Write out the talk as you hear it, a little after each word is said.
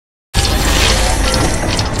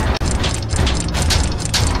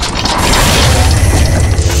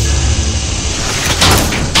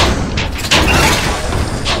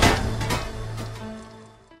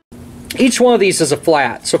each one of these is a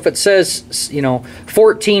flat. So if it says, you know,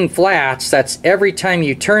 14 flats, that's every time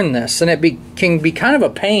you turn this. And it can be kind of a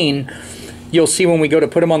pain, you'll see when we go to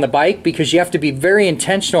put them on the bike, because you have to be very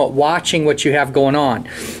intentional at watching what you have going on.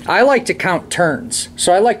 I like to count turns.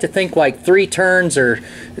 So I like to think like 3 turns or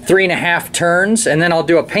 3.5 turns, and then I'll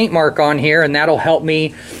do a paint mark on here, and that'll help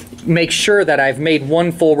me make sure that I've made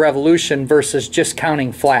 1 full revolution versus just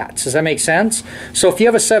counting flats. Does that make sense? So if you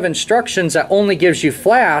have a set of instructions that only gives you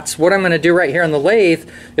flats, what I'm going to do right here on the lathe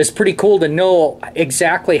is pretty cool to know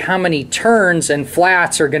exactly how many turns and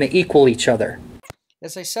flats are going to equal each other.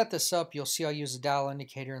 As I set this up, you'll see I'll use a dial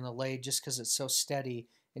indicator in the lathe just because it's so steady,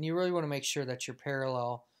 and you really want to make sure that you're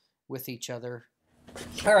parallel with each other.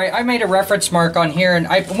 All right, I made a reference mark on here, and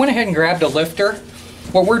I went ahead and grabbed a lifter.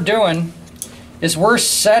 What we're doing is we're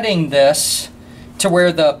setting this to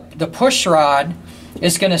where the push rod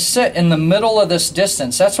is going to sit in the middle of this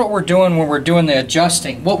distance. That's what we're doing when we're doing the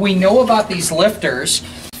adjusting. What we know about these lifters,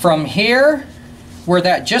 from here where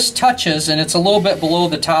that just touches and it's a little bit below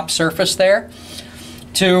the top surface there,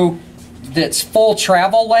 to its full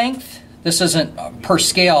travel length, this isn't per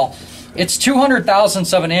scale, it's 200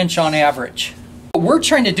 thousandths of an inch on average. What we're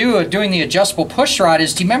trying to do doing the adjustable push rod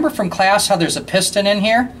is, do you remember from class how there's a piston in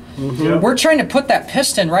here? Mm-hmm. We're trying to put that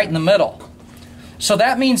piston right in the middle. So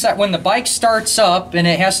that means that when the bike starts up and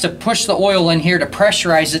it has to push the oil in here to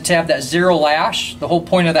pressurize it to have that zero lash, the whole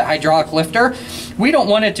point of that hydraulic lifter, we don't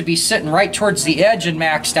want it to be sitting right towards the edge and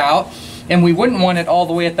maxed out, and we wouldn't want it all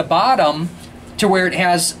the way at the bottom to where it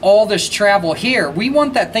has all this travel here. We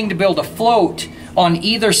want that thing to be able to float on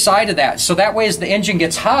either side of that. So that way as the engine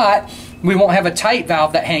gets hot, we won't have a tight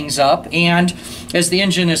valve that hangs up, and as the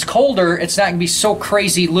engine is colder, it's not going to be so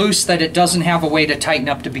crazy loose that it doesn't have a way to tighten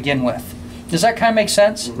up to begin with. Does that kind of make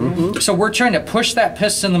sense? Mm-hmm. So we're trying to push that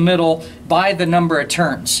piston in the middle by the number of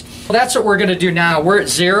turns. Well, that's what we're going to do now. We're at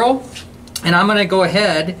 0, and I'm going to go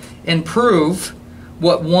ahead and prove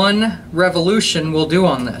what 1 revolution will do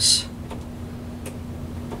on this.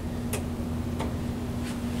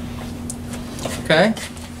 Okay?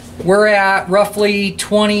 We're at roughly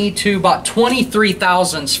 20 to about 23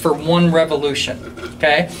 thousandths for 1 revolution.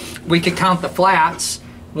 Okay? We could count the flats.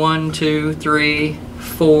 1, 2, 3,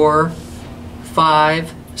 4,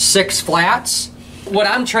 5, 6 flats. What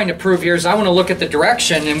I'm trying to prove here is I want to look at the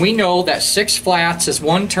direction, and we know that 6 flats is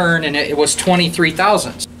 1 turn, and it was 23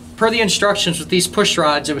 thousandths. Per the instructions with these push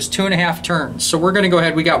rods, it was 2.5 turns. So we're going to go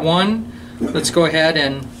ahead. We got 1. Let's go ahead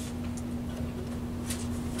and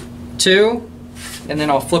 2. And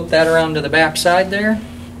then I'll flip that around to the back side there.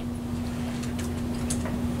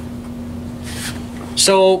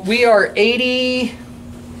 So we are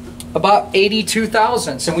about 82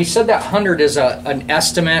 thousandths, and we said that 100 is an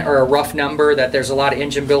estimate or a rough number, that there's a lot of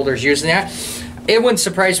engine builders using that. It wouldn't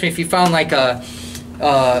surprise me if you found like a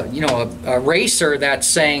racer that's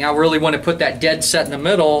saying, I really want to put that dead set in the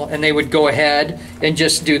middle, and they would go ahead and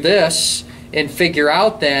just do this and figure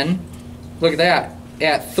out then, look at that,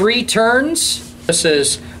 at 3 turns, this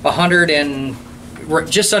is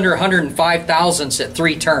just under 105 thousandths at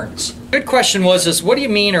 3 turns. Good question was what do you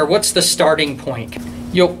mean, or what's the starting point?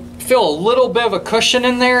 You'll feel a little bit of a cushion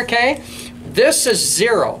in there, okay? This is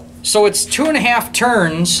 0. So it's 2.5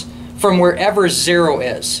 turns from wherever 0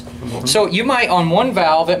 is. Mm-hmm. So you might, on 1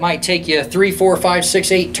 valve, it might take you 3, 4, 5,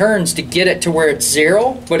 6, 8 turns to get it to where it's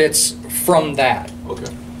 0, but it's from that.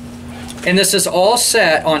 Okay. And this is all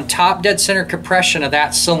set on top dead center compression of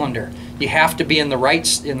that cylinder. You have to be in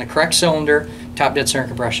the correct cylinder, top dead center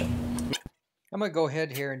compression. I'm going to go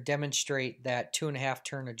ahead here and demonstrate that 2.5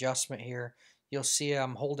 turn adjustment here. You'll see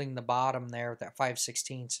I'm holding the bottom there with that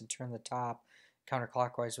 5/16 and turn the top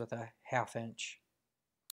counterclockwise with a 1/2 inch.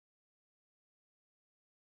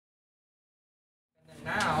 And then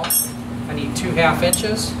now I need 2 1/2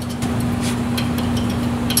 inches.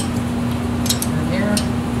 And here.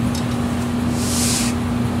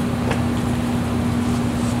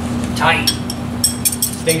 Tight.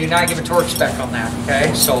 They do not give a torque spec on that,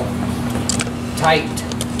 okay? So tight.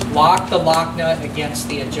 Lock the lock nut against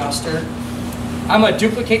the adjuster. I'm going to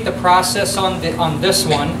duplicate the process on this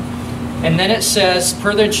one, and then it says,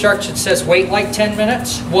 per the instruction, it says wait like 10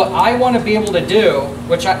 minutes. What I want to be able to do,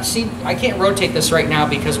 which I can't rotate this right now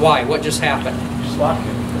because why? What just happened? Just lock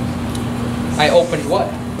it. I opened what?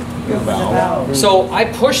 The valve. So I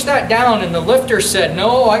pushed that down, and the lifter said,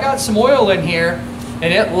 no, I got some oil in here,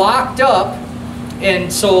 and it locked up.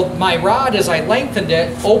 And so my rod, as I lengthened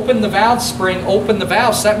it, opened the valve spring, opened the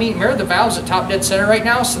valve. So that means, remember the valve's at top dead center right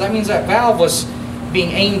now? So that means that valve was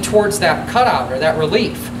being aimed towards that cutout or that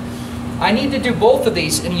relief. I need to do both of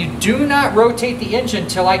these, and you do not rotate the engine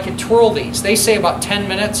till I can twirl these. They say about 10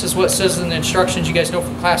 minutes is what it says in the instructions. You guys know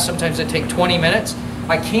from class sometimes they take 20 minutes.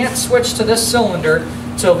 I can't switch to this cylinder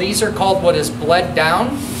till these are called what is bled down,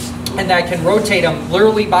 and I can rotate them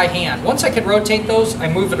literally by hand. Once I can rotate those, I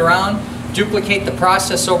move it around, duplicate the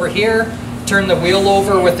process over here, turn the wheel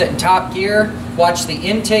over with it in top gear, watch the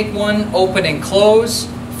intake one open and close,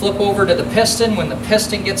 flip over to the piston. When the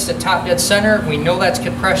piston gets to top dead center, we know that's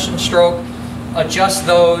compression stroke. Adjust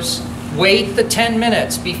those. Wait the 10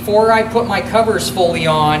 minutes. Before I put my covers fully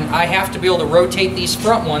on, I have to be able to rotate these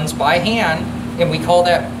front ones by hand, and we call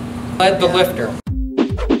that bled the lifter.